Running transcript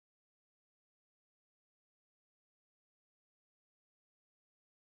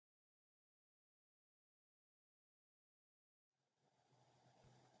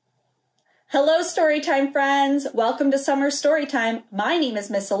Hello, Storytime friends! Welcome to Summer Storytime. My name is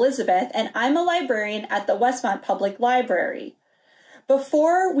Miss Elizabeth, and I'm a librarian at the Westmont Public Library.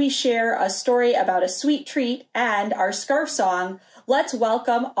 Before we share a story about a sweet treat and our scarf song, let's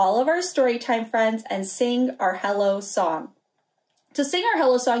welcome all of our Storytime friends and sing our hello song. To sing our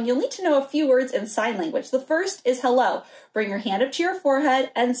hello song, you'll need to know a few words in sign language. The first is hello. Bring your hand up to your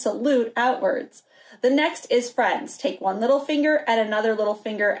forehead and salute outwards. The next is friends. Take one little finger and another little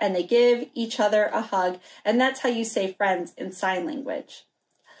finger and they give each other a hug. And that's how you say friends in sign language.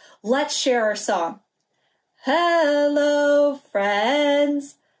 Let's share our song. Hello,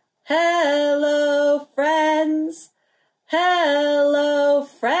 friends. Hello, friends. Hello,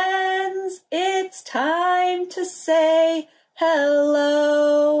 friends. It's time to say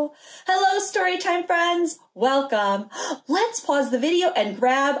hello. Hello, Storytime friends. Welcome. Let's pause the video and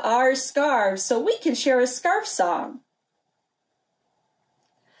grab our scarves so we can share a scarf song.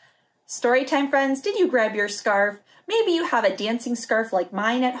 Storytime friends, did you grab your scarf? Maybe you have a dancing scarf like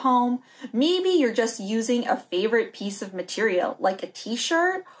mine at home. Maybe you're just using a favorite piece of material like a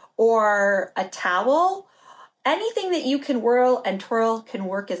t-shirt or a towel. Anything that you can whirl and twirl can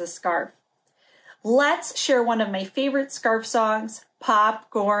work as a scarf. Let's share one of my favorite scarf songs,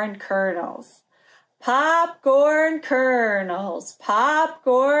 Popcorn Kernels. Popcorn kernels,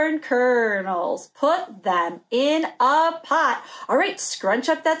 popcorn kernels, put them in a pot. All right, scrunch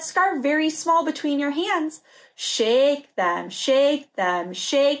up that scarf very small between your hands. Shake them, shake them,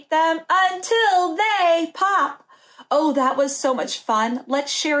 shake them until they pop. Oh, that was so much fun.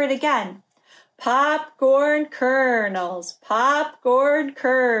 Let's share it again. Popcorn kernels, popcorn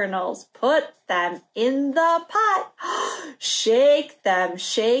kernels, put them in the pot. Shake them,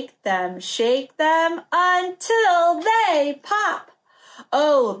 shake them, shake them until they pop.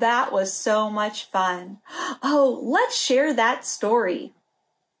 Oh, that was so much fun. Oh, let's share that story.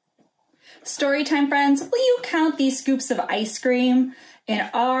 Storytime friends, will you count these scoops of ice cream in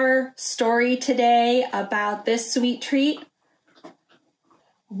our story today about this sweet treat?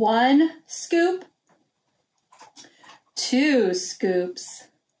 1 scoop, 2 scoops,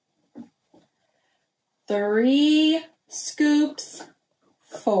 3 scoops,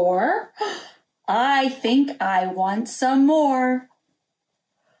 4. I think I want some more.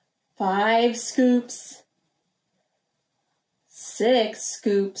 5 scoops, 6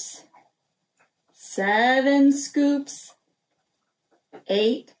 scoops, 7 scoops,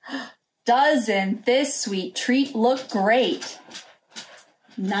 8. Doesn't this sweet treat look great?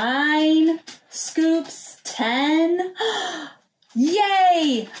 9 scoops, 10.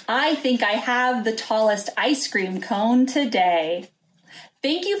 Yay! I think I have the tallest ice cream cone today.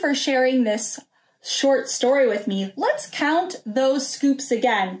 Thank you for sharing this short story with me. Let's count those scoops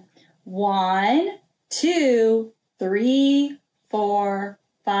again. 1, 2, 3, 4,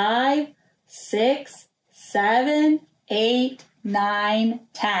 5, 6, 7, 8, 9,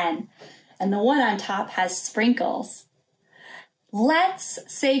 10. And the one on top has sprinkles. Let's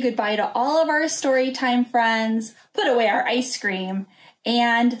say goodbye to all of our Storytime friends, put away our ice cream,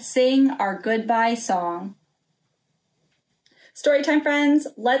 and sing our goodbye song. Storytime friends,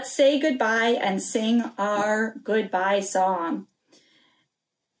 let's say goodbye and sing our goodbye song.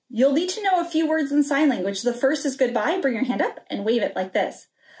 You'll need to know a few words in sign language. The first is goodbye. Bring your hand up and wave it like this.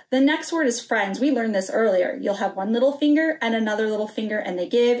 The next word is friends. We learned this earlier. You'll have one little finger and another little finger, and they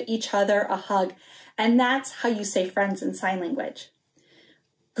give each other a hug. And that's how you say friends in sign language.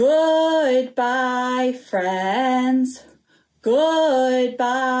 Goodbye, friends.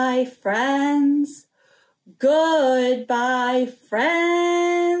 Goodbye, friends. Goodbye,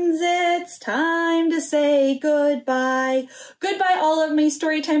 friends. It's time to say goodbye. Goodbye, all of my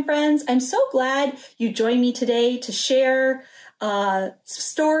Storytime friends. I'm so glad you joined me today to share a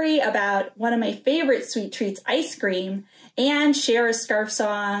story about one of my favorite sweet treats, ice cream, and share a scarf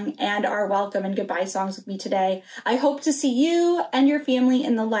song and our welcome and goodbye songs with me today. I hope to see you and your family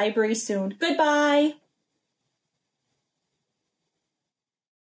in the library soon. Goodbye.